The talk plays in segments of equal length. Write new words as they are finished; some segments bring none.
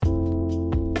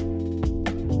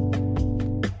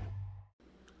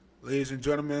Ladies and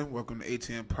gentlemen, welcome to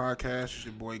ATM Podcast. It's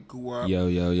your boy Guap. Yo.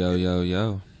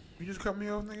 You just cut me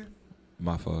off, nigga?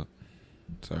 My fault.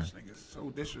 Sorry. This nigga's so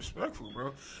disrespectful,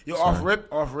 bro. Yo, Sorry.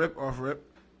 off rip.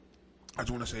 I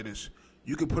just want to say this.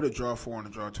 You can put a draw 4 and a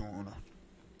draw 2 on Uno.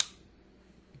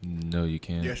 No, you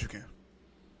can't. Yes, you can.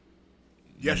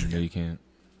 Yes, you No, can. you can't.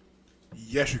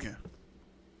 Yes, you can.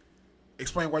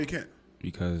 Explain why you can't.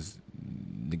 Because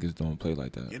niggas don't play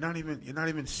like that. You're not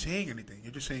even saying anything.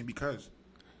 You're just saying because.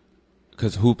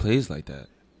 Because who plays like that?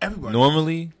 Everybody.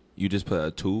 Normally, you just put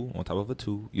a 2 on top of a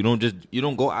 2. You don't just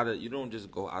go out of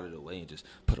the way and just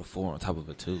put a 4 on top of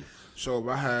a 2. So if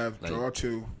I have Like- draw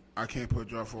 2, I can't put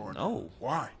draw 4 on. No.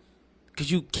 Why?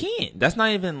 Because you can't. That's not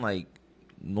even like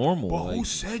normal. But like, who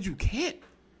said you can't?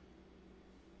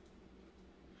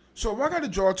 So if I got a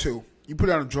draw 2, you put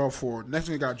down a draw 4. Next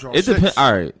thing you got a draw it 6. depends.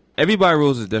 All right. Everybody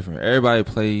rules is different. Everybody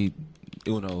play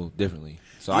Uno differently.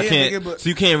 So I Yeah, can't. nigga, but- So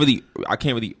you can't really. I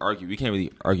can't really argue. We can't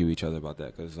really argue with each other about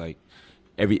that because like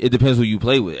it depends who you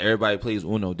play with. Everybody plays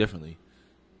Uno differently.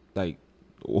 Like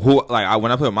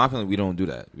when I play with my family, we don't do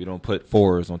that. We don't put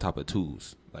 4s on top of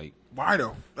 2s. Like Why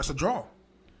though? That's a draw.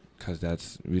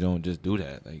 because we don't just do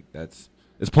that. Like it's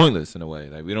pointless in a way.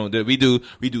 Like we do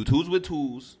 2s with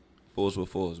 2s. 4s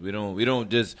with 4s. We don't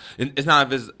just. It's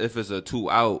not if it's a 2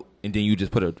 out and then you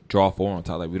just put a draw 4 on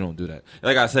top. Like we don't do that.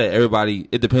 Like I said, everybody.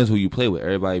 It depends who you play with.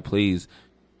 Everybody plays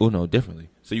Uno differently.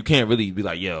 So you can't really be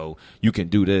like, yo, you can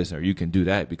do this or you can do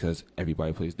that because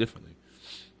everybody plays differently.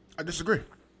 I disagree.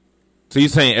 So you're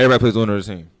saying everybody plays Uno the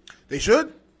same? They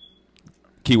should.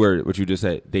 Keyword, what you just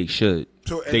said. They should.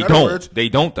 So in They other don't. words, They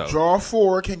don't though. draw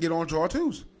 4 can get on draw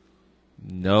 2s.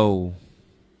 No.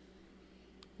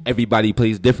 Everybody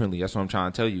plays differently. That's what I'm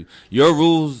trying to tell you. Your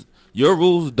rules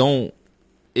don't.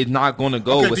 It's not going to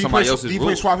go with somebody else's Do you play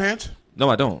rules. swap hands? No,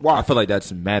 I don't. Why? I feel like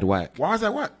that's mad whack. Why is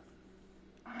that what?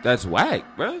 That's whack,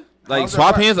 bro. Like How's that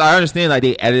swap whack? hands, I understand. Like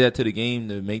they added that to the game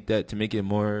to make it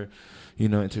more,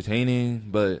 entertaining.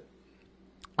 But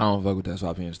I don't fuck with that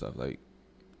swap hand stuff. Like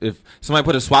if somebody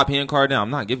put a swap hand card down, I'm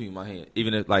not giving you my hand.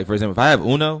 Even if, like, for example, if I have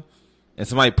Uno and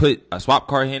somebody put a swap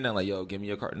card hand down, like, yo, give me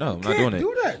your card. No, I'm not doing it.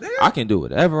 Do that, nigga. I can do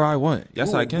whatever I want.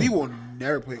 Yes, I can. We will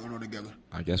never play Uno together.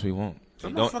 I guess we won't. So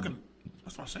Don't-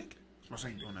 that's my sink. It's my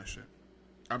sink doing that shit.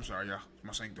 I'm sorry, y'all. It's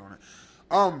my sink doing it.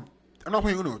 I'm not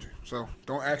playing Uno with you, so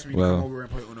don't ask me to Well, come over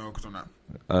and play Uno because I'm not.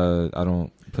 I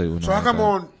don't play Uno. So how like come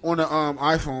that. on the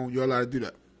iPhone you're allowed to do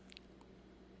that?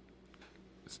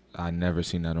 I never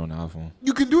seen that on the iPhone.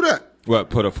 You can do that. What?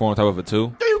 Put a 4 on top of a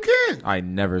 2? Yeah, you can. I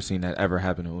never seen that ever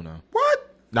happen to Uno.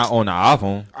 What? Not on the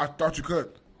iPhone. I thought you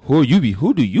could. Who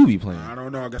do you be playing? I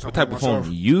don't know. I guess What I'll type play of myself.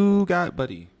 phone you got,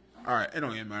 buddy? All right, it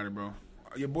don't even matter, bro.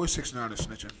 Your boy 6ix9ine is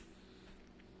snitching.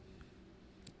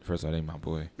 First of all, that ain't my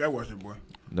boy. That was your boy.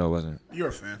 No, it wasn't. You're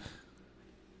a fan.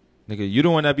 Nigga, you the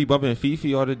one that be bumping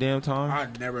Fifi all the damn time.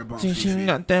 I never bumped She Fifi.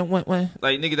 got that one.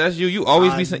 Like, nigga, that's you. You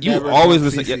always I be saying. You never always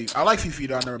bumped listen. Fifi. I like Fifi,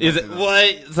 though. I never bumped Is it her, though.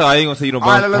 what? So I ain't gonna say you don't All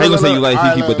right, bump. look, I ain't gonna look, say you look, like all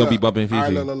right, Fifi, but don't be look. bumping All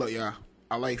right, Fifi. look, yeah.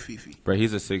 I like Fifi. Bro,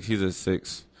 he's a 6. He's a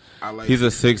 6. I like He's a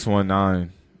Fifi.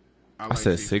 619. I I like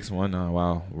said Fifi. 619.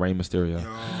 Wow, Rey Mysterio.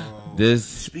 Yo. This.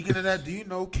 Speaking of that, do you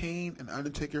know Kane and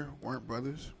Undertaker weren't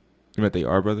brothers? You meant they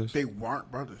are brothers? They weren't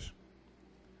brothers.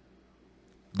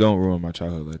 Don't ruin my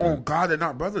childhood like Oh, that. God, they're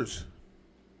not brothers.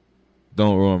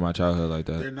 Don't ruin my childhood like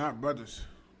They're that. not brothers.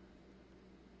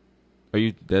 Are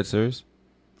you dead serious?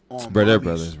 On Bro, they're Barbies.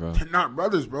 brothers, bro. They're not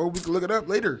brothers, bro. We can look it up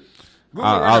later. Google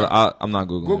it right now. I'm not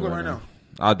Googling Google it it right right now. now.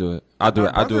 I'll do it. I'll do They're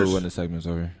it. not I'll do it brothers. when the segment's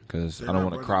over because They're I don't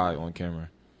not want to brothers, cry on camera.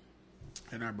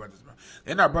 They're not brothers, bro.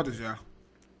 They're not brothers, yeah.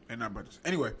 They're not brothers.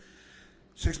 Anyway,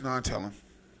 6ix9ine tell him.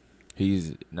 He's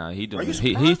he doing. Are you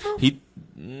He surprised, bro?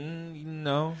 no, You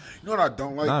know what I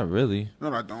don't like? not really. You know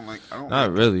what I don't like? I don't Not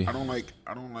like, really. I don't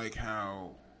like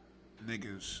how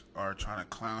niggas are trying to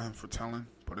clown him for telling,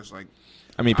 but it's like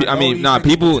I mean, I know these niggas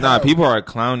people, can tell. people are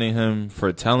clowning him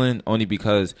for telling only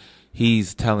because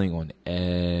he's telling on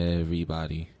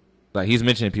everybody. Like he's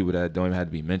mentioning people that don't even have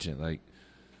to be mentioned, like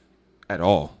at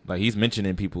all. Like he's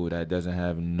mentioning people that doesn't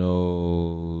have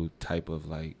no type of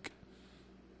like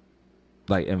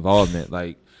involvement.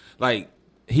 Like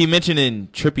he mentioning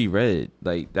Trippie Redd.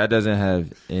 Like that doesn't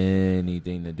have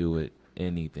anything to do with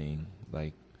anything.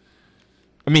 Like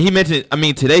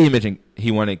today he mentioned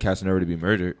he wanted Casanova to be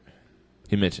murdered.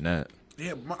 He mentioned that.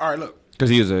 yeah. All right, look. Because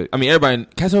he was everybody,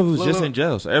 Casanova was Look, just look. in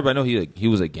jail, so everybody know he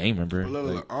was a gang member. But look,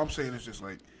 Like, look, all I'm saying is just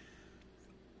like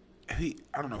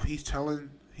I don't know. He's telling,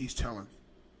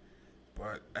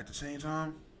 but at the same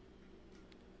time,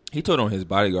 he told on his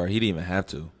bodyguard he didn't even have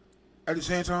to.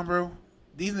 bro,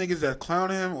 these niggas that clown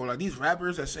him, or like these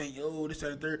rappers that saying, yo, this,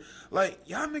 that, and third, like,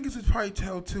 y'all niggas is probably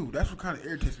tell too. That's what kind of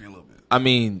irritates me a little bit. I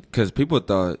mean, because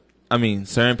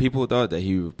certain people thought that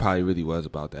he probably really was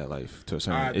about that life to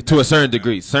a certain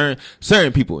degree.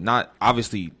 Certain people, not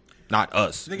obviously not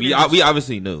us. We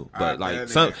obviously knew, but like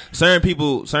certain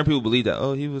people believe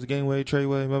that he was gangway,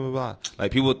 Treyway, blah blah blah.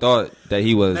 Like people thought that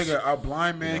he was. Nigga, a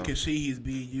blind man can see he's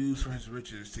being used for his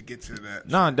riches to get to that.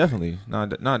 Nah, definitely,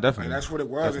 definitely. Like, that's what it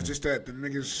was. Definitely. It's just that the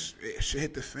niggas shit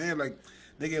hit the fan. Like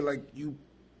nigga, like you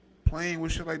playing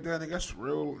with shit like that. Nigga, that's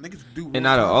real. Niggas do. Real and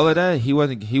out of all of that, he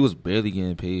was barely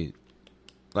getting paid.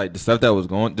 Like the stuff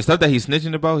that he's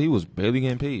snitching about, he was barely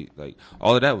getting paid. Like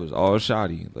all of that was all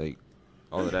shoddy. Like.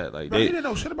 All of that, like he didn't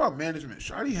know shit about management.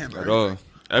 Shawty handled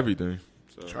everything.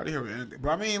 So. Shawty handled everything. But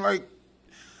I mean, like,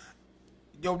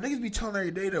 yo, niggas be telling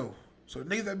every day though. So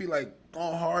niggas that be like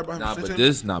going hard about him.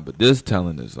 But this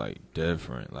telling is like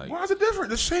different. Like, why is it different?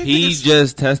 The same. He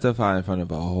just testified in front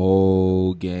of a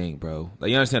whole gang, bro.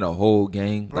 Like you understand a whole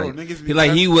gang. Bro, like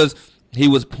niggas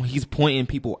he's pointing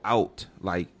people out.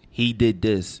 Like he did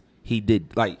this. He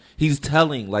did like he's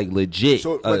telling like legit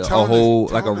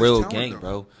a real gang,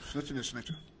 bro. Snitching is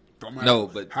snitching. Don't matter. No,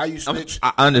 but how you snitch.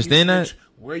 I understand that.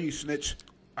 Where you snitch.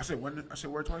 I said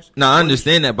where twice. No, I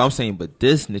understand that, but I'm saying, but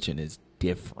this snitching is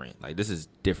different. Like this is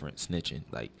different snitching.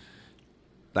 Like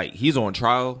he's on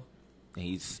trial and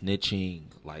he's snitching.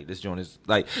 Like this joint is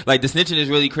like the snitching is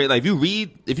really crazy. Like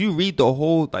if you read the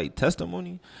whole like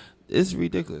testimony, it's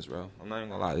ridiculous, bro. I'm not even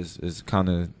gonna lie. It's kind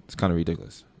of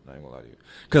ridiculous. I ain't gonna lie to you.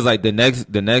 Cause like the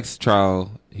next trial,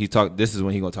 this is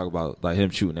when he gonna talk about like him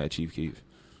shooting at Chief Keef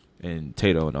and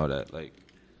Tato and all that. Like,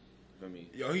 I mean,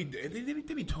 yo, he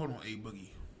told on A Boogie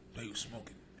that he was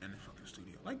smoking in the fucking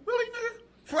studio. Like, really,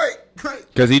 nigga?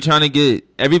 Like, cause he trying to get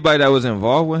everybody that was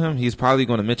involved with him. He's probably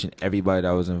gonna mention everybody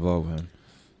that was involved with him.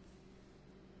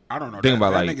 I don't know. Think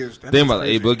about A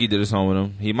Boogie did a song with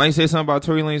him. He might say something about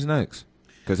Tory Lanez next,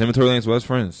 cause him and Tory Lanez was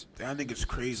friends. That nigga's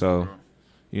crazy. So, bro.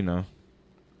 You know.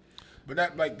 But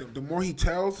that like the more he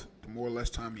tells, the more less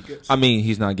time he gets. I mean,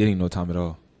 he's not getting no time at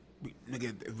all.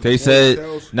 Nigga,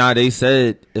 they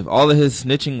said if all of his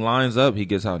snitching lines up, he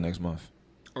gets out next month.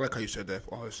 I like how you said that.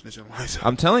 If all his snitching lines up.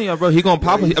 I'm telling you, bro, he gonna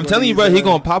pop. I'm telling you, bro, he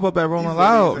gonna pop up at Rolling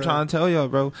Loud. I'm trying to tell y'all,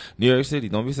 bro. New York City.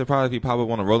 Don't be surprised if he pop up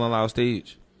on a Rolling Loud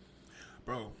stage,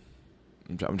 bro.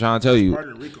 I'm trying to tell you,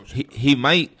 shit, he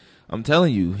might. I'm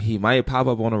telling you, he might pop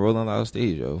up on a Rolling Loud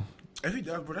stage, yo. If he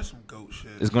does, bro, that's some goat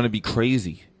shit. It's gonna be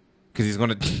crazy. Because he's going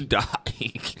to die.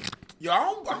 Yo, I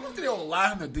don't think they'll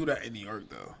allow him to do that in New York,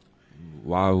 though.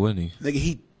 Why wouldn't he? Nigga,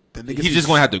 he's just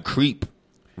going to have to creep.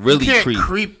 Really you can't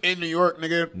creep in New York,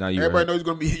 nigga. Nah, everybody knows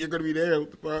you're going to be there.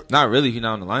 What the fuck? Not really. If you're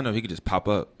not on the lineup, he could just pop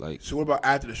up. Like. So what about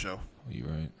after the show? You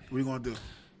right. What are you going to do?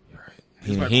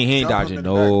 You're right. He ain't dodging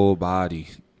nobody.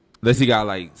 Unless he got,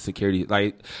 like, security.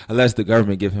 Like, unless the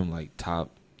government give him, like, top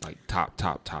Bro,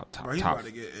 he about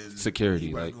to get security.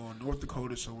 He about like to go in North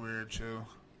Dakota somewhere and chill.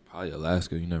 Probably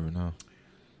Alaska. You never know.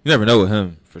 You never know with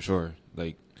him for sure.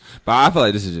 Like, but I feel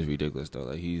like this is just ridiculous though.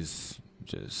 Like this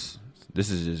is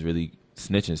just really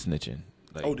snitching.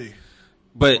 Like, OD.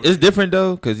 But it's different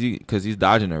though, cause he's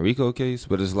dodging a RICO case.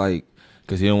 But it's like,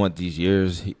 cause he don't want these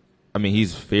years.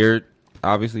 He's feared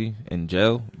obviously in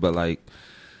jail. But like,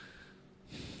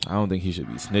 I don't think he should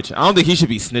be snitching. I don't think he should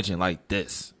be snitching like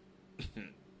this.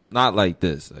 Not like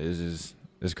this. Like,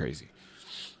 it's crazy.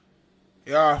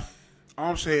 Yeah.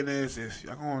 All I'm saying is, if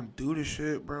y'all gonna do this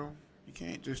shit, bro, you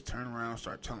can't just turn around and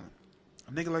start telling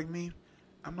a nigga like me,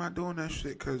 I'm not doing that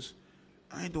shit because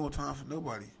I ain't doing time for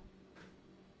nobody.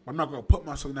 I'm not gonna put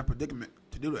myself in that predicament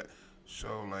to do that.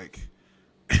 So, like,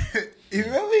 you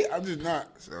feel me? I'm just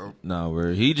not. So no,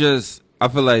 where I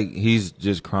feel like he's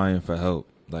just crying for help.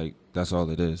 Like that's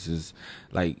all it is. Is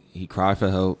like he cried for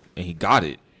help and he got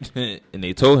it, and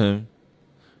they told him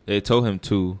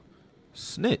to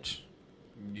snitch.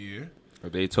 Yeah. Or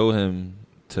they told him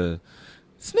to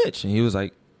snitch, and he was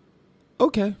like,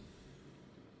 "Okay."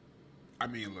 I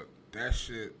mean, look, that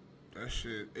shit,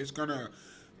 it's gonna.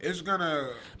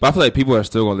 But I feel like people are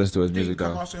still gonna listen to his music,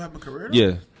 though. Also have a career, though?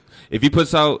 Yeah, if he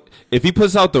puts out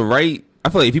the right, I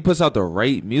feel like if he puts out the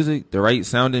right music, the right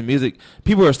sounding music,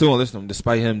 people are still gonna listen to him,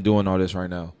 despite him doing all this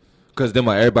right now. Because then,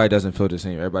 like, everybody doesn't feel the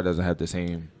same. Everybody doesn't have the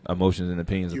same emotions and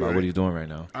opinions about what he's doing right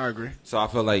now. I agree. So I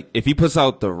feel like if he puts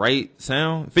out the right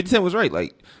sound, 50 Cent was right.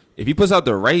 Like, if he puts out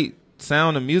the right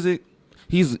sound of music,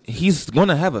 he's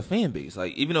gonna have a fan base.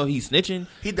 Like, even though he's snitching,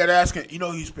 he that asking,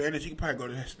 he's Spanish. He can probably go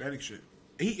to Hispanic shit.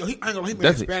 He ain't gonna made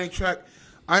a Hispanic track.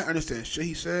 I understand shit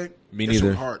he said. Me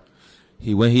neither. So hard.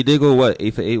 He did go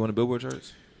 8 for 8 on the Billboard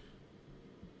charts.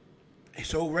 He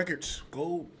sold records.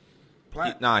 Go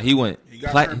He went He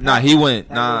got turned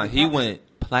platinum. he went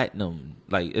platinum.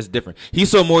 Like, it's different. He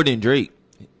sold more than Drake.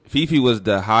 Fifi was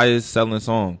the highest selling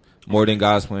song, more than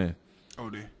God's Plan. Oh,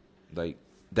 dude. Like,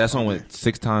 that song went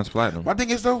 6 times platinum. My thing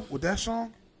is, though, with that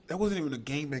song, that wasn't even a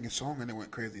game-banging song, and it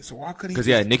went crazy. So why couldn't he? Because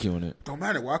he had Nicki on it. Don't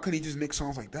matter. Why couldn't he just make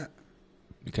songs like that?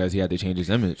 Because he had to change his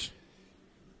image.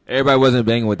 Everybody wasn't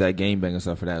banging with that game-banging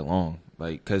stuff for that long.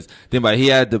 Like, because then, he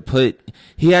had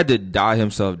to die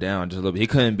himself down just a little bit. He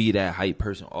couldn't be that hype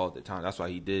person all the time. That's why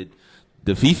he did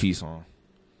the Fifi song.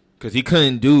 Because he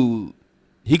couldn't do.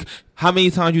 How many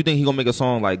times do you think he gonna make a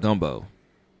song like Gumbo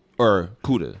or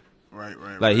Kuda? Right.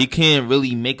 Like, he can't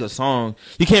really make a song.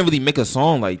 He can't really make a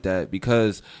song like that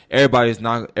because everybody's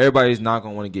not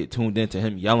gonna want to get tuned into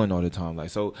him yelling all the time. Like,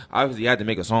 so obviously he had to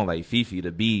make a song like Fifi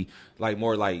to be like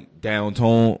more like down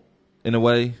tone in a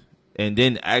way, and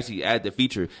then actually add the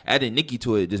feature, adding Nicki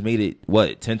to it just made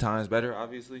it 10 times better,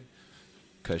 obviously,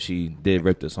 because she did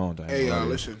rip the song down. Hey,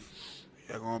 listen,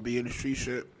 y'all gonna be in the street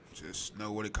shit. Just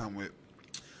know what it come with.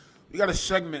 We got a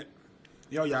segment.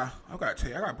 Y'all, I gotta tell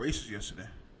you, I got braces yesterday.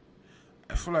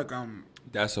 I feel like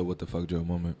That's a what the fuck Joe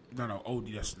moment. No,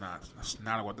 OD, that's not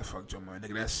a what the fuck Joe moment,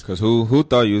 nigga. That's because who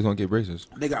thought you was gonna get braces?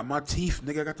 Nigga, my teeth,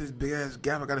 nigga, I got this big ass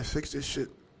gap. I gotta fix this shit.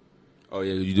 Oh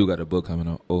yeah, you do got a book coming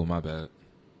out. Oh, my bad.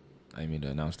 I didn't mean to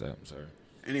announce that. I'm sorry.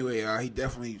 Anyway, he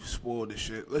definitely spoiled this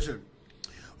shit. Listen,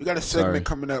 we got a segment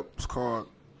coming up. It's called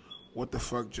What the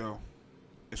Fuck Joe.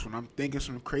 It's when I'm thinking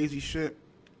some crazy shit,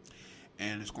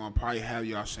 and it's gonna probably have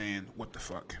y'all saying, "What the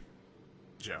fuck,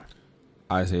 Joe?"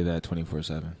 I say that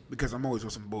 24/7 because I'm always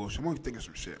with some bullshit. I'm always thinking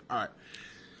some shit. All right.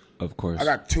 Of course. I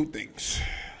got 2 things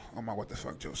on my What the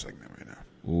Fuck Joe segment right now.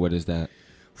 What is that?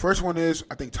 First one is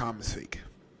I think Tom is fake.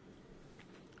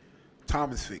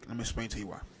 Tom is fake. Let me explain to you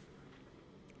why.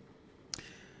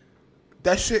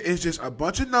 That shit is just a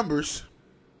bunch of numbers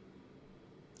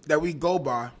that we go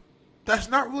by that's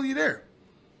not really there.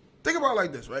 Think about it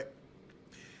like this, right?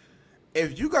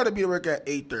 If you got to be to work at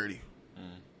 8:30.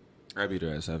 I'd be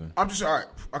there at 7. I'm just, all right.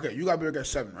 Okay, you got to be there at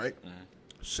 7, right? Mm-hmm.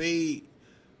 Say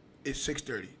it's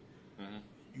 6:30. Mm-hmm.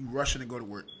 You rushing to go to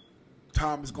work.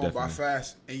 Time is going by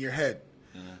fast in your head.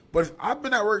 Mm-hmm. But if I've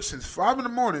been at work since 5 in the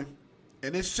morning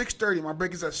and it's 6:30, my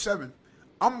break is at 7,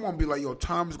 I'm going to be like, yo,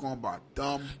 time is going by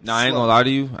dumb. No, I ain't going to lie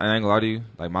to you.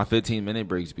 Like, my 15-minute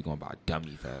breaks be going by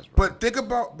dummy fast, bro.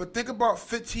 But think about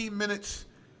 15 minutes.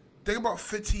 Think about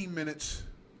 15 minutes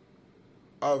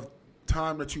of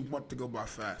time that you want to go by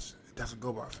fast. It doesn't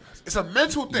go by fast. It's a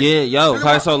mental thing. Yeah, yo.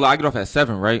 So I get off at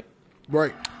 7, right?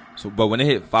 Right. So, but when it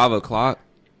hit 5 o'clock,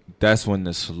 that's when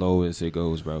the slowest it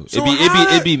goes, bro. So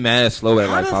it'd be mad slow at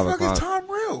like 5 o'clock. How the fuck is time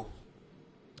real?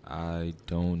 I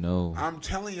don't know. I'm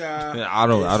telling y'all. I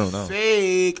don't know.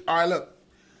 Fake. All right, look.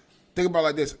 Think about it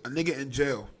like this. A nigga in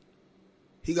jail.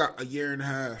 He got a year and a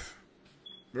half.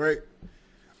 Right?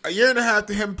 A year and a half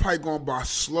to him probably going by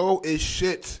slow as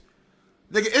shit.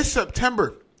 Nigga, it's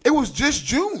September. It was just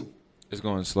June. It's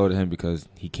going slow to him because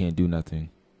he can't do nothing.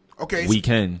 Okay. We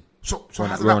can. So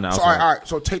how's that not, all right.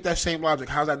 So take that same logic.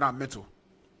 How's that not mental?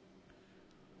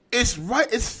 It's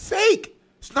right. It's fake.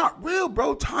 It's not real,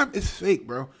 bro. Time is fake,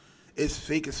 bro. It's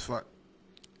fake as fuck.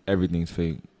 Everything's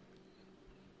fake.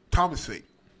 Time is fake.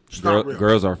 It's not real.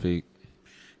 Girls are fake.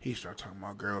 He started talking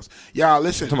about girls. Y'all,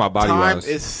 listen. Talking about body time wise.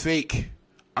 is fake.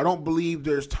 I don't believe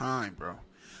there's time, bro.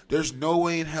 There's no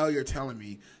way in hell you're telling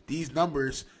me these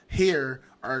numbers here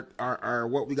are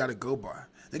what we got to go by.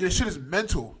 Nigga, this shit is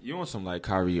mental. You want some like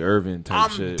Kyrie Irving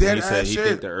type shit? When he said he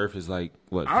think the Earth is like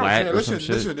what flat or some shit.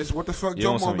 Listen, this is what the fuck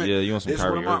Joe moment. You want some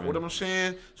Kyrie Irving? What I'm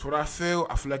saying? It's what I feel.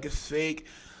 I feel like it's fake.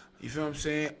 You feel what I'm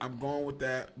saying? I'm going with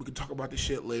that. We can talk about this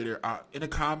shit later. In the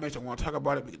comments, I want to talk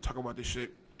about it. We can talk about this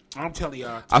shit. I'm telling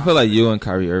y'all. I feel like you and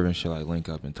Kyrie Irving should like link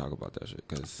up and talk about that shit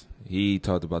because he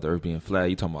talked about the Earth being flat.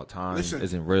 You talking about time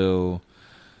isn't real.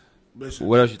 Listen,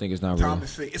 what else you think is not real? Time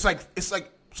is fake. It's like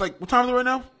what time is it right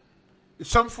now? It's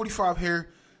 7:45 here.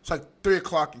 It's like 3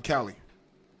 o'clock in Cali.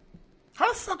 How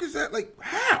the fuck is that? Like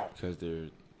how? Because they're.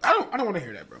 I don't want to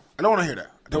hear that, bro. I don't want to hear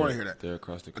that. I don't want to hear that. They're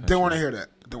across the country. I don't want to hear that.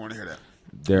 I don't want to hear that.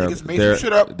 Niggas made some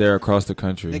shit up. They're across the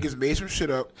country. Niggas made some shit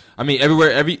up. I mean,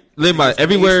 everywhere, everywhere,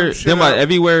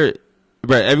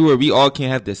 we all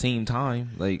can't have the same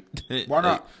time. Like, why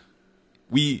not?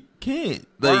 We can't.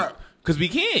 Like, because we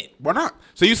can't. Why not?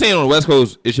 So you saying on the West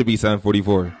Coast it should be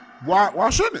 7:44? Why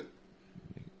shouldn't it?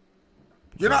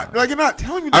 You're not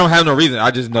telling me that. I don't have no reason.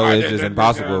 I just know it's just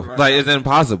impossible. Like, it's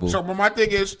impossible. So, but my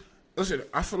thing is, listen,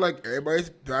 I feel like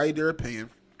everybody's valued their opinion,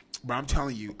 but I'm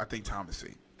telling you, I think time is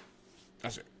fake.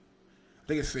 That's it. I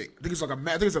think it's fake. I think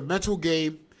it's a mental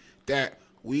game that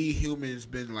we humans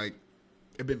been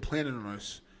planning on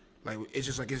us Like, it's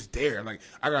just like it's there. Like,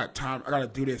 I got time. I got to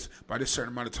do this by this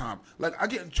certain amount of time. Like, I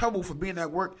get in trouble for being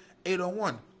at work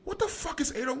 8:01. What the fuck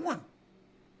is 8:01?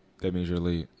 That means you're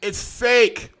late. It's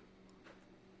fake.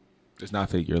 It's not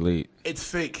fake. You're late. It's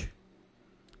fake.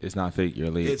 It's not fake.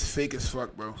 You're late. It's fake as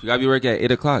fuck, bro. You gotta be work at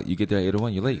 8 o'clock. You get there at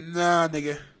 8:01. You're late. Nah,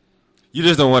 nigga. You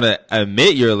just don't want to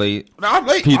admit you're late. No, I'm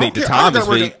late. You think the time is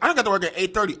fake? I don't got to work at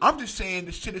 8:30. I'm just saying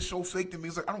this shit is so fake to me.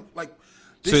 It's like I don't like.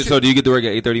 So do you get to work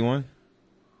at 8:31?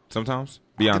 Sometimes.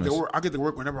 Be honest. I get to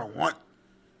work whenever I want.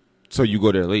 So you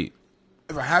go there late.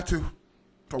 If I have to,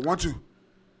 if I want to.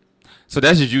 So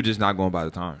that's just you just not going by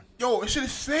the time. Yo, this shit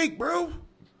is fake, bro.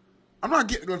 I'm not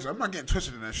getting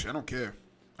twisted in that shit. I don't care.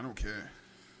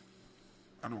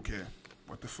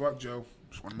 What the fuck, Joe?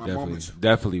 It's one of my moments.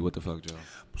 Definitely what the fuck, Joe.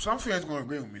 Some fans gonna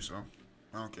agree with me, so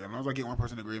I don't care. As long as I get one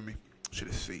person to agree with me, shit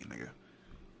is fake, nigga.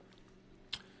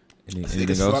 Anything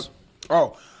else? Fuck.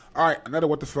 Oh, all right. Another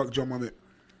what the fuck, Joe moment.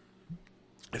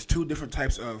 There's two different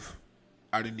types of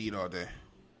I didn't eat all day.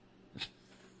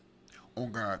 Oh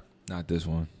God. Not this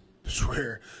one. I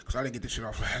swear, because I didn't get this shit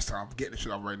off last time. I'm getting this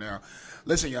shit off right now.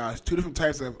 Listen, y'all. It's two different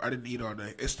types of I didn't eat all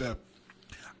day. It's the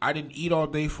I didn't eat all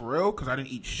day for real because I didn't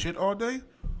eat shit all day,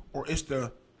 or it's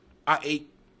the I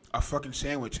ate a fucking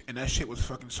sandwich and that shit was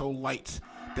fucking so light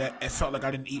that it felt like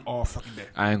I didn't eat all fucking day.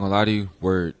 I ain't gonna lie to you,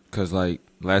 word, because like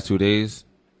last 2 days,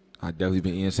 I definitely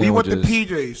been eating sandwiches. We went to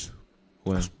PJs.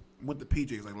 When? Went to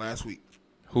PJs like last week.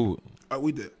 Who?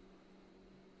 We did.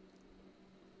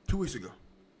 2 weeks ago.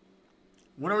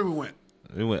 Whenever we went.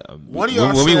 We went. One of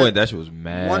y'all when we said- went, that shit was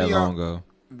mad long ago.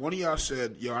 One of y'all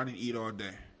said, yo, I didn't eat all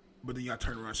day. But then y'all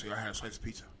turned around and said, I had a slice of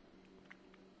pizza.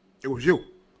 It was you.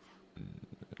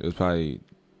 It was probably.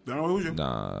 No, it was you.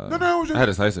 Nah. No, it was you. I had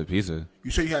a slice of pizza.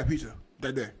 You said you had pizza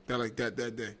that day.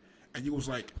 That day. And you was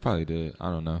like. I probably did. I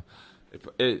don't know.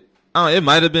 It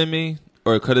might have been me,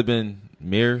 or it could have been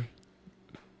Mir,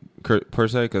 per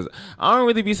se, because I don't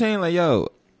really be saying like, yo,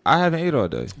 I haven't ate all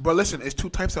day. But listen, it's two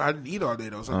types of I didn't eat all day,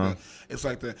 though. It's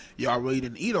like the, yo, I really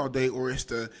didn't eat all day, or it's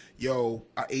the, yo,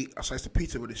 I ate a slice of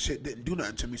pizza, but the shit didn't do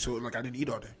nothing to me, so like I didn't eat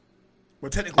all day.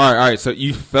 But technically. All right. So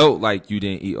you felt like you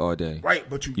didn't eat all day. Right,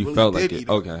 but you really felt did like eat. it.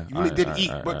 Okay. You really did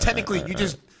eat. But technically, you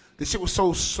just, the shit was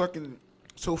so fucking.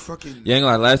 Yeah, ain't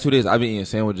like last 2 days, I've been eating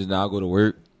sandwiches, now I'll go to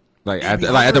work. Like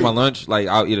after my lunch, like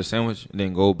I'll eat a sandwich and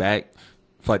then go back.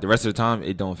 For like the rest of the time,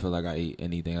 it don't feel like I ate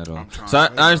anything at all. So I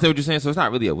understand what you're saying. So it's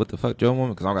not really a what the fuck Joe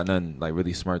moment because I don't got nothing like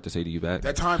really smart to say to you back.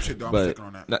 That time shit, though, I'm thinking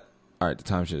on that. All right, the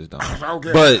time shit is dumb. I don't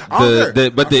care.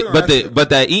 But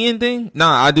that eating thing,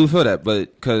 nah, I do feel that.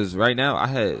 But because right now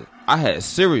I had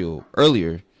cereal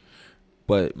earlier,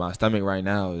 but my stomach right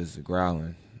now is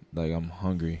growling like I'm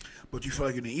hungry. But you feel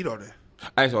like you didn't eat all day.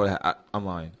 I'm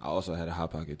lying. I also had a hot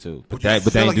pocket too. But you that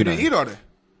feel ain't like you do didn't eat all day.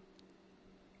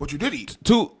 But you did eat.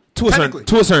 To a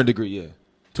certain degree, yeah.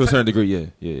 To a certain degree,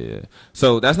 yeah.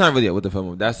 So that's not really what the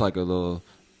fuck. That's like a little.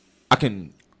 I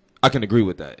can agree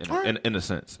with that in a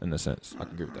sense. I can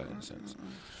agree with that in a sense.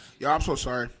 Yeah, I'm so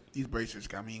sorry. These braces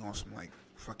got me on some like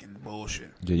fucking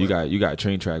bullshit. Yeah, you got a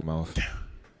train track mouth.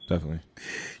 Definitely.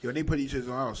 Yo, they put each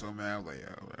other on, so man, I was like, yo,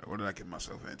 what did I get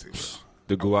myself into,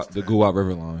 bro? The Guwap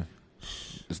River line.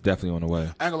 It's definitely on the way.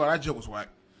 I ain't gonna lie, that joke was whack.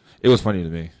 It was funny to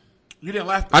me. You didn't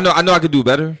laugh though. I know I could do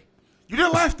better. You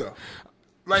didn't laugh though.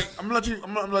 Like I'm gonna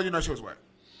let you know she was whack.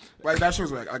 Like that shit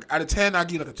was whack. Like out of 10, I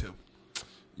give you like a 2.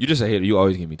 You just a hater. You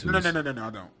always give me 2s. No, I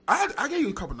don't. I gave you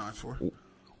a couple 9s for.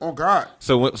 Oh God.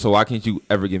 So why can't you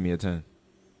ever give me a 10?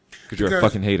 Because you're a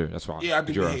fucking hater. That's why. Yeah, I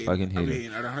do. You're a fucking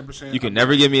hater. At 100%. You can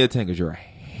never give me a 10 because you're a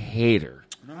hater.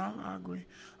 No,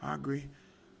 I agree.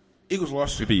 Eagles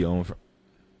lost. You be your own.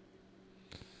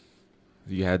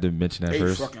 You had to mention that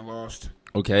first. They fucking lost.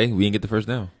 Okay, we didn't get the first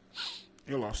down.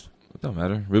 You lost. It don't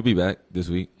matter. We'll be back this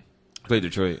week. Play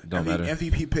Detroit. Don't matter.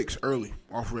 MVP picks early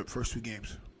off rip first 2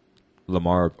 games.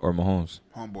 Lamar or Mahomes?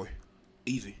 Homeboy.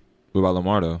 Easy. What about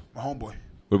Lamar though? My homeboy.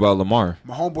 What about Lamar?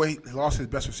 My homeboy lost his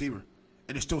best receiver,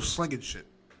 and he's still slinging shit.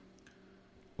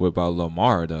 What about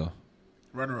Lamar though?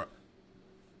 Runner up.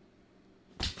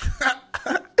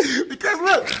 Because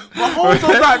look, Mahomes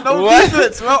don't got no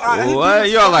defense. Bro. What?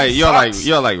 You're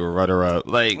like runner up.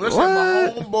 Like listen, what?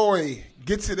 my homeboy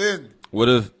gets it in. What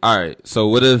if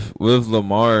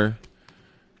Lamar?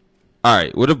 All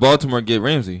right, what if Baltimore get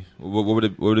Ramsey? What would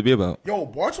it be about? Yo,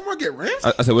 Baltimore get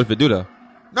Ramsey? I said, what if it do though?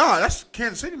 Nah, that's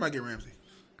Kansas City might get Ramsey.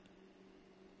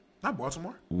 Not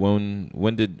Baltimore. When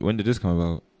did this come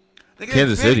about? Nigga,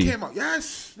 Kansas City came out.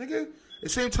 Yes, nigga. At the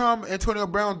same time, Antonio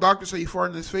Brown, doctor said he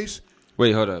farted in his face.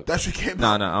 Wait, hold up. That shit came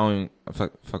out. No, I don't even,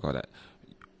 fuck all that.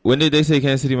 When did they say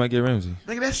Kansas City might get Ramsey?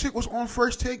 Nigga, that shit was on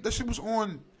First Take. That shit was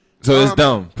on So it's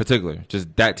dumb, particular.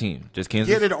 Just that team. Just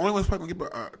Kansas. Yeah, they're the only ones probably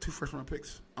gonna get 2 first round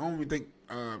picks. I don't even think.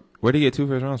 Where did he get 2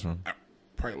 first rounds from?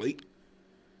 Probably late.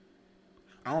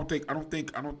 I don't think.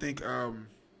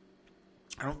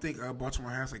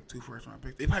 Baltimore has like 2 first round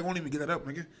picks. They probably won't even get that up,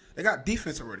 nigga. They got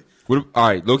defense already. All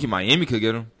right, Loki, Miami could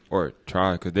get him or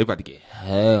try because they about to get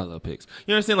hella picks.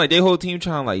 You understand? Like their whole team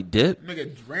trying to like dip.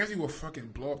 Nigga, Ramsey will fucking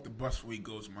blow up the bus before he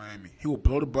goes to Miami. He will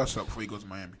blow the bus up before he goes to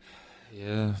Miami.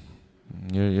 Yeah,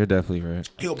 you're definitely right.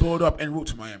 He'll blow it up en route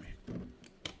to Miami.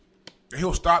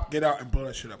 He'll stop, get out, and blow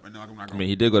that shit up. And I'm not going. I mean,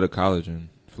 he did go to college in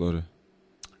Florida.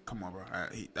 Come on, bro.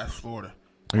 That's Florida.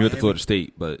 He went to Florida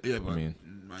State, but yeah, but I mean,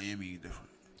 Miami different.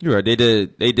 You're right. They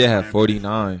did have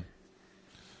 49.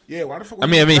 Yeah, why the fuck? I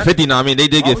mean 59. I mean, they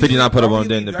did get 59 put up on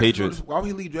then the Patriots. Why would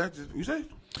he leave Jackson? You say?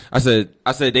 I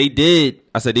said they did.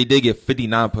 I said they did get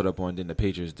 59 put up on. Then the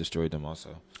Patriots destroyed them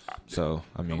also. So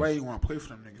I mean, why you want to play for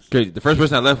them niggas? Crazy. The first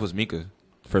person that left was Mika.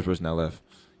 The first person that left.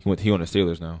 He on the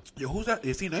Steelers now. Yo, who's that?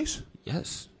 Is he nice?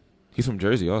 Yes, he's from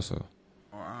Jersey also.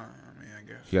 Oh, I mean, I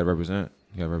guess he got to represent.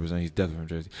 He's definitely from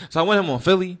Jersey. So I went him on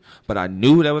Philly, but I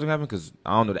knew that wasn't gonna happen because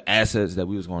I don't know the assets that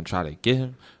we was gonna try to get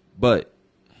him. But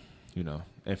you know,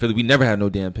 in Philly, we never had no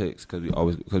damn picks because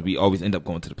we always end up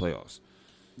going to the playoffs.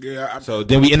 Yeah. So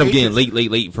then we end up getting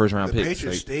late first round picks. The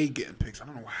Patriots stayed getting picks. I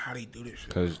don't know how they do this shit.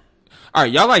 Because all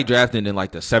right, y'all like drafting in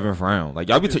like the 7th round. Like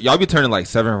y'all be turning like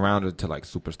 7th rounders to like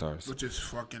superstars, which is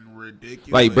fucking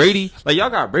ridiculous. Like Brady, like y'all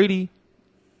got Brady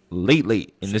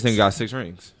late, and this thing got 6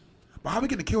 rings. But how we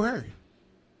getting to kill Harry?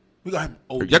 We got him.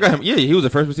 Y'all got him. Yeah, he was the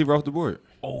first receiver off the board.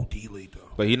 OD late though.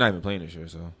 But he's not even playing this year,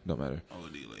 so don't matter.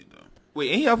 OD late though. Wait,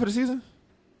 ain't he out for the season?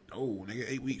 Oh, nigga,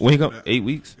 8 weeks. When he come? 8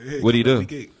 weeks. Yeah, what do he do?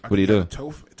 What do he do?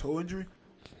 Toe injury.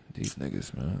 These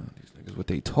niggas, man. These niggas with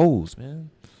their toes, man.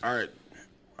 All right.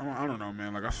 I don't know,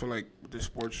 man. Like I feel like with this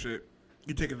sports shit,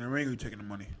 you taking the ring or you taking the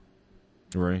money?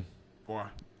 The ring. Why?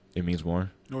 It means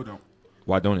more. No, it don't.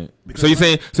 Why don't it? So you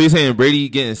saying Brady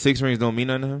getting 6 rings don't mean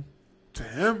nothing to him? To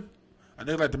him, a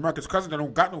nigga like DeMarcus Cousins that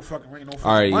don't got no fucking ring, no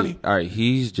fucking money. All right,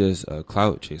 he's just a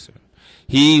clout chaser.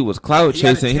 He was clout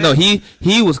chasing.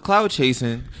 He was clout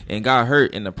chasing and got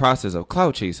hurt in the process of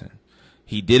clout chasing.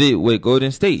 He did it with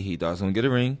Golden State. He thought he was gonna get a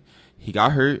ring. He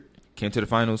got hurt, came to the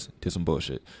finals, did some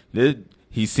bullshit.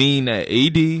 He seen that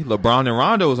AD, LeBron, and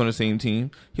Rondo was on the same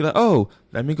team. He like, oh,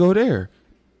 let me go there.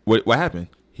 What happened?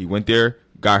 He went there,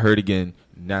 got hurt again.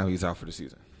 Now he's out for the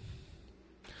season.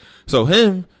 So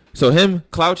him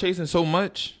cloud chasing so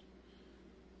much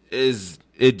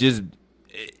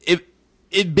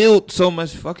it built so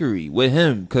much fuckery with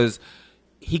him because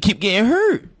he keep getting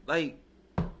hurt. Like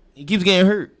he keeps getting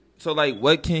hurt. So like,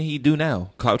 what can he do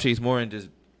now? Cloud chase more and just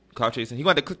cloud chasing. He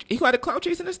got to cloud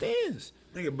chase in the stands.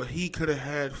 Nigga, but he could have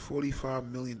had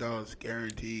 $45 million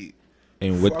guaranteed.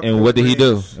 And what did he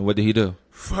do? And what did he do?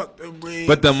 Fuck them rings.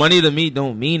 But the money to me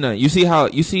don't mean nothing.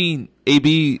 You seen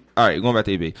AB? All right, going back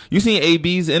to AB. You seen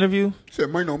AB's interview? You said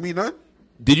money don't mean nothing.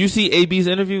 Did you see AB's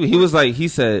interview? He was like, he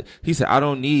said I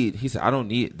don't need the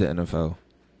NFL.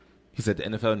 He said the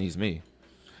NFL needs me.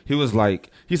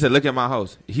 He said look at my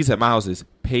house. He said my house is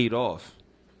paid off.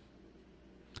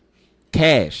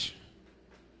 Cash.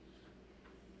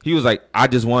 He was like, I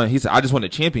just won a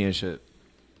championship.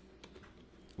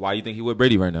 Why you think he with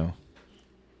Brady right now?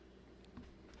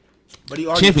 But he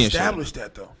already established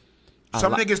that though.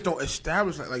 Some niggas don't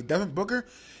establish that. Like Devin Booker,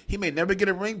 he may never get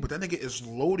a ring, but that nigga is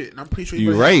loaded, and I'm pretty sure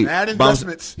you're right. Mad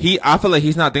investments. I feel like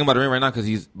he's not thinking about the ring right now because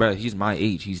he's my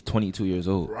age. He's 22 years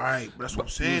old. Right, but that's what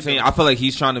I'm saying. I feel like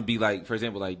he's trying to be like, for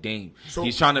example, like Dame. So,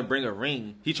 he's trying to bring a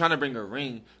ring. He's trying to bring a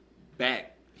ring back.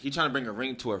 He's trying to bring a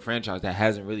ring to a franchise that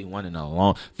hasn't really won in a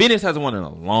long. Phoenix hasn't won in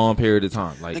a long period of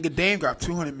time. Like nigga, Dame got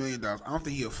 $200 million. I don't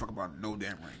think he'll fuck about no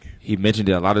damn ring. He mentioned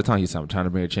it a lot of times. He said, "I'm trying to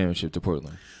bring a championship to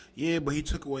Portland." Yeah, but he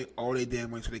took away all their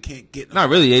damn rings, so they can't get. Not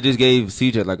really. They just gave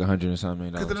CJ like $100 or something.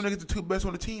 Because then they get the 2 best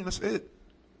on the team. That's it.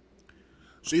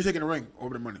 So you're taking the ring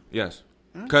over the money? Yes.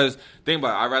 Because think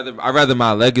about it, I rather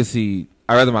my legacy.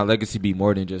 I rather my legacy be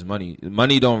more than just money.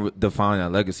 Money don't define a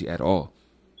legacy at all.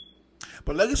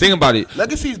 But legacy, think about it.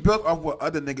 Legacy is built off what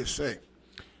other niggas say.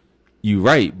 You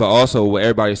right, but also what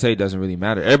everybody say doesn't really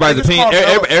matter.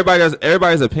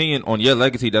 Everybody's opinion on your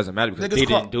legacy doesn't matter because they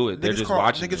didn't do it. They're just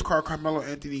watching. Niggas call Carmelo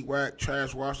Anthony whack,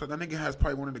 trash, washed. That nigga has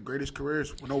probably one of the greatest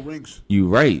careers with no rings. You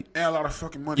right. And a lot of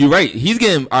fucking money. You right. He's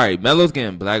getting all right. Melo's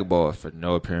getting blackballed for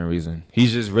no apparent reason.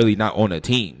 He's just really not on a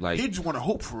team. Like he just want to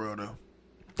hope for real though.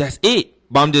 That's it.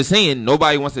 But I'm just saying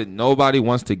nobody wants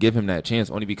to give him that chance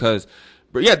only because.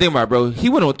 But yeah, think about it, bro. He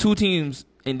went on 2 teams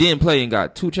and didn't play and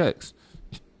got 2 checks.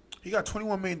 He got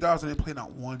 $21 million and didn't play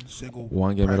not one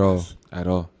game at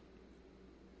all.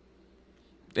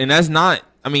 And that's not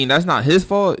his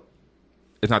fault.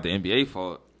 it's not the NBA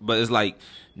fault, but it's like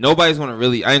nobody's gonna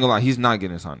really. I ain't gonna lie, he's not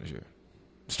getting signed this year.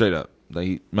 Straight up,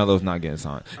 like Melo's not getting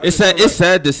signed. It's sad. It's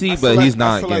sad to see, but he's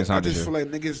not getting signed this year. I just feel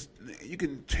like niggas, you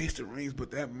can chase the rings,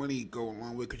 but that money go a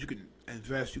long way because you can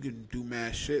invest, you can do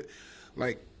mad shit.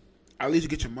 Like at least you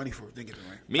get your money first, then get the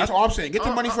ring. That's all I'm saying. Get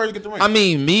the money first, get the ring. I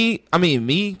mean,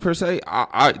 me per se.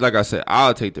 I like I said,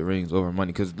 I'll take the rings over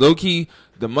money because low key,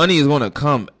 the money is gonna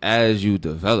come as you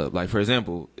develop. Like for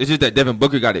example, it's just that Devin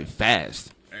Booker got it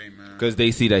fast. Because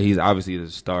they see that he's obviously the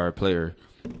star player,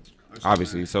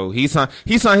 obviously. So he signed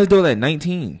his deal at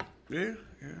 19. Yeah.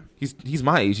 He's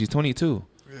my age. He's 22.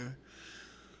 Yeah.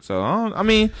 So I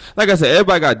mean, like I said,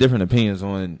 everybody got different opinions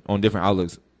on different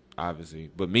outlooks,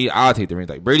 obviously. But me, I'll take the rings.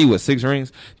 Like Brady with 6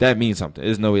 rings, that means something.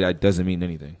 There's no way that doesn't mean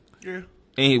anything. Yeah.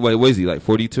 And what is he like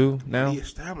 42 now? He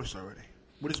established already.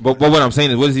 But what I'm saying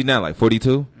is, what is he now like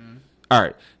 42? Mm-hmm. All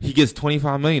right, he gets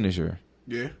 $25 million this year.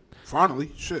 Yeah.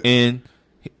 Finally, shit. And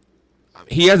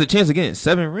he has a chance of getting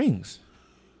 7 rings.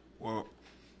 Well,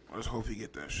 let's hope he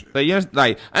get that shit.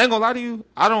 Like I ain't gonna lie to you.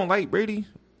 I don't like Brady.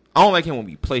 I don't like him when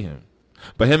we play him.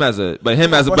 But him as a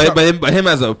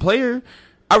player,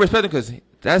 I respect him because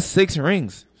that's 6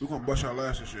 rings. We're gonna bust our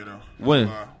last this year though. When?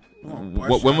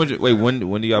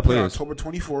 When do y'all play us? October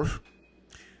 24th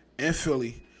in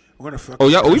Philly. We're gonna fuck.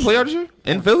 We play out this year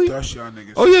in Philly. Dust y'all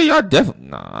niggas. Oh yeah, y'all definitely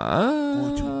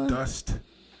going to dust.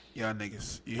 Y'all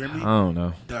niggas, you hear me? I don't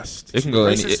know. Dust. It can go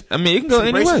any. I mean, it can go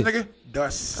any way. Nigga?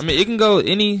 Dust. I mean, it can go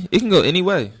any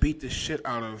way. Beat the shit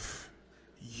out of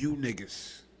you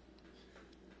niggas.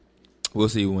 We'll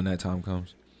see when that time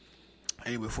comes.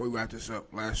 Hey, before we wrap this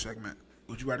up, last segment.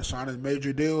 Would you rather sign a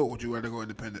major deal or would you rather go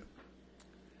independent?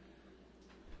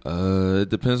 It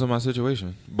depends on my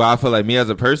situation. But I feel like me as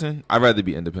a person, I'd rather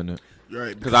be independent.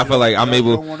 Right. Because I feel like I'm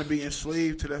able. You don't want to be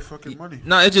enslaved to that fucking money.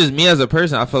 No, it's just me as a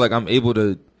person. I feel like I'll be able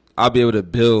to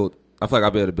build. I feel like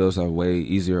I'll be able to build something way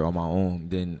easier on my own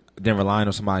than relying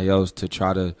on somebody else to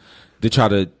try to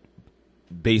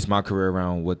base my career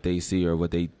around what they see or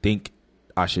what they think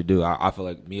I should do. I feel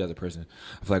like me as a person,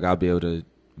 I feel like I'll be able to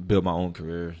build my own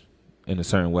career in a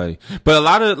certain way. But a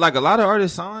lot of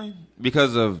artists sign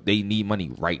because of they need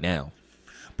money right now.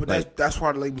 But that's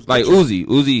why the labels like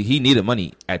Uzi, he needed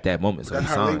money at that moment. So that's he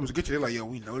how signed. labels get you. They're like, yo,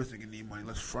 we know this nigga need money.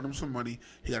 Let's front him some money.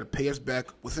 He got to pay us back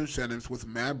with incentives, with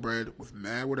mad bread, with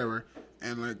mad whatever.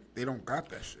 And like they don't got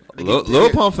that shit.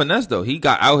 Lil Pump finesse though. He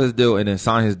got out his deal and then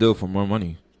signed his deal for more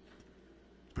money.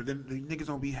 But then the niggas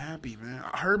don't be happy, man.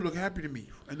 Herb look happy to me,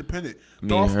 independent.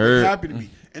 Dolph look happy to me,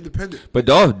 independent. But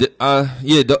Dolph,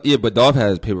 but Dolph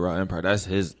has Paper Route Empire. That's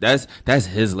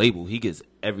his label. He gets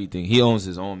everything. He owns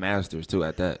his own masters too.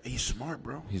 At that, he's smart,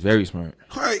 bro. He's very smart.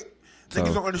 Like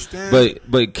niggas don't understand.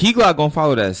 But Key Glock gonna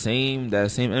follow that same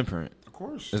imprint. Of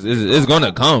course, it's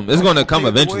gonna come. It's gonna come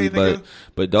eventually.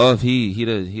 But Dolph, he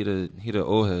the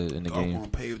old head in the game. Gonna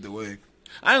pave the way.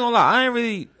 I ain't gonna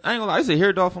lie. I used to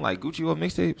hear Dolph on like Gucci old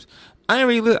mixtapes. I ain't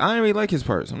really like his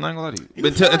parts. I'm not gonna lie to you.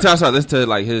 Until I started listening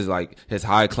to his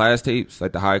high class tapes,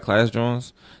 like the high class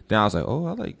drawings. Then I was like, oh,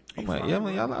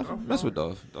 I mess with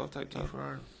Dolph. Dolph type tough.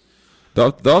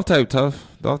 Dolph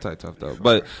type tough though.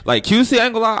 But like QC, I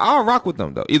ain't gonna lie. I'll rock with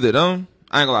them though. Either them.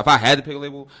 I ain't gonna lie. If I had to pick a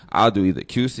label, I'll do either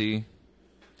QC,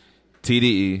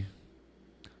 TDE,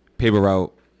 Paper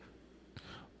Route,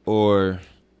 or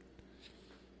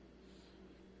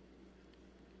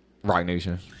Rock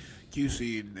Nation.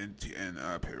 QC and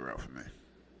Paper Route for me.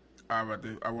 I want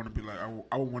to be like I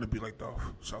would want to be like the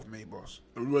self-made boss.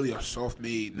 Really a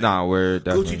self-made. Nah, where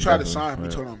Gucci tried to sign me.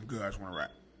 Told him I'm good. I just want to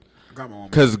rap. I got my own.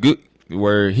 Because but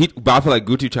I feel like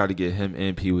Gucci tried to get him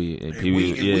and Pee Wee and Pee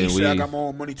Wee. Said I got my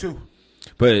own money too.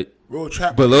 But real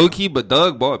trap. But low key, but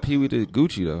Doug bought Pee Wee to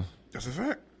Gucci though. That's a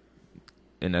fact.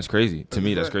 And that's crazy to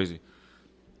me. That's crazy.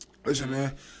 Listen,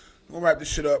 man, we're gonna wrap this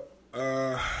shit up.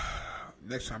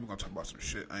 Next time we're gonna talk about some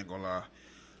shit. I ain't gonna lie.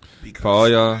 For all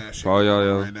y'all,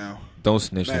 right now. Don't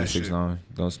snitch like 6ix9ine.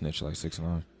 Don't snitch like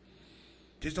 6ix9ine.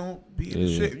 Just don't be in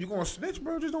the shit. If you gonna snitch,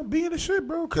 bro, just don't be in the shit,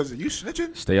 bro. Cause if you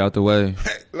snitching, stay out the way.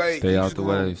 Stay out the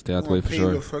way. Stay out the way for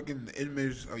sure. The fucking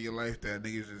image of your life that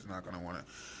niggas is not gonna wanna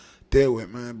deal with,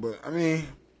 man. But I mean,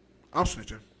 I'm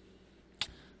snitching.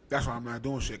 That's why I'm not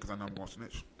doing shit. Cause I know I'm gonna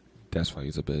snitch. That's why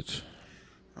he's a bitch.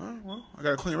 All right, well, I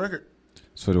got a clean record.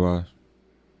 So do I.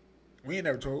 We ain't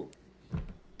never told.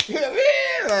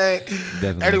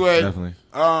 Definitely. Anyway,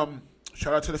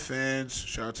 shout out to the fans.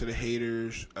 Shout out to the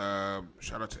haters.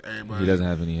 Shout out to everybody. He doesn't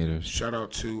have any haters. Shout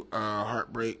out to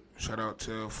Heartbreak. Shout out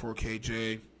to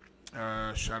 4KJ.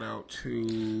 Shout out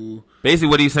to Basically,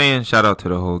 what he's saying, shout out to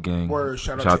the whole gang. Word.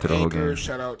 Shout out to Anchor.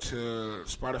 Shout out to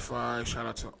Spotify. Shout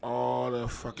out to all the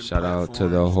fucking Shout platforms. out to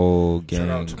the whole gang. Shout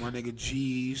out to my nigga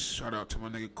G's. Shout out to my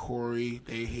nigga Corey.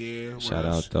 They here. Shout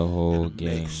out the whole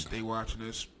gang. They watching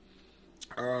this.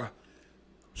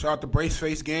 Shout out to Brace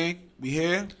Face Gang. We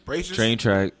here. Braces. Train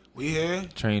Track. We here.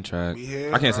 Train Track. We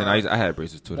here. I can't say I had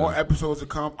braces too. More though. episodes to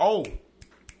come. Oh,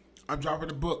 I'm dropping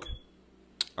the book.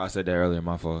 I said that earlier.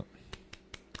 My fault.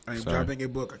 I am dropping a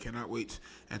book. I cannot wait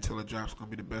until it drops. It's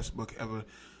gonna be the best book ever.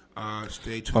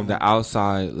 Stay tuned. From the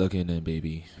outside looking in,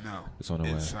 baby. No, it's on the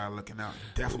inside way. looking out.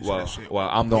 Definitely Well, that shit. well,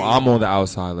 I'm on the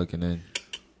outside looking in.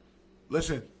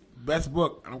 Listen, best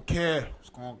book. I don't care. It's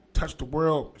gonna touch the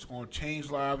world. It's gonna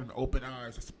change lives and open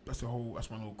eyes. That's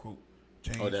my little quote.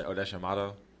 Change. That's your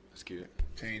motto. That's cute.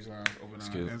 Change lives, open eyes.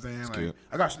 Cute. You know what I'm saying? That's Like, cute.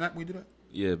 I got snap when you do that.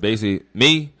 Yeah, basically,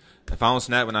 me. If I don't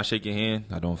snap when I shake your hand,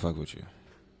 I don't fuck with you.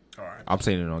 All right. I'm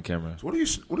saying it on camera. So what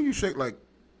do you shake like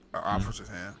an officer's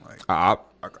hand? Like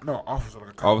no, officer like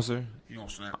a cop. Officer. You don't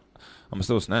snap. I'ma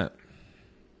still snap.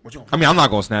 What you don't? I mean, I'm not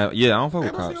gonna snap. Yeah, I don't fuck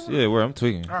with Yeah, cops. but Yeah, where I'm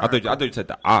tweaking. All I right, thought you said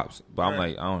the ops, but I'm Right.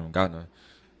 like, I don't even got none.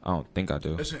 I don't think I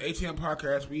do. Listen, ATM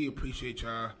Podcast, we appreciate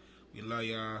y'all. We love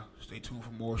y'all. Stay tuned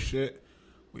for more shit.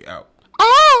 We out.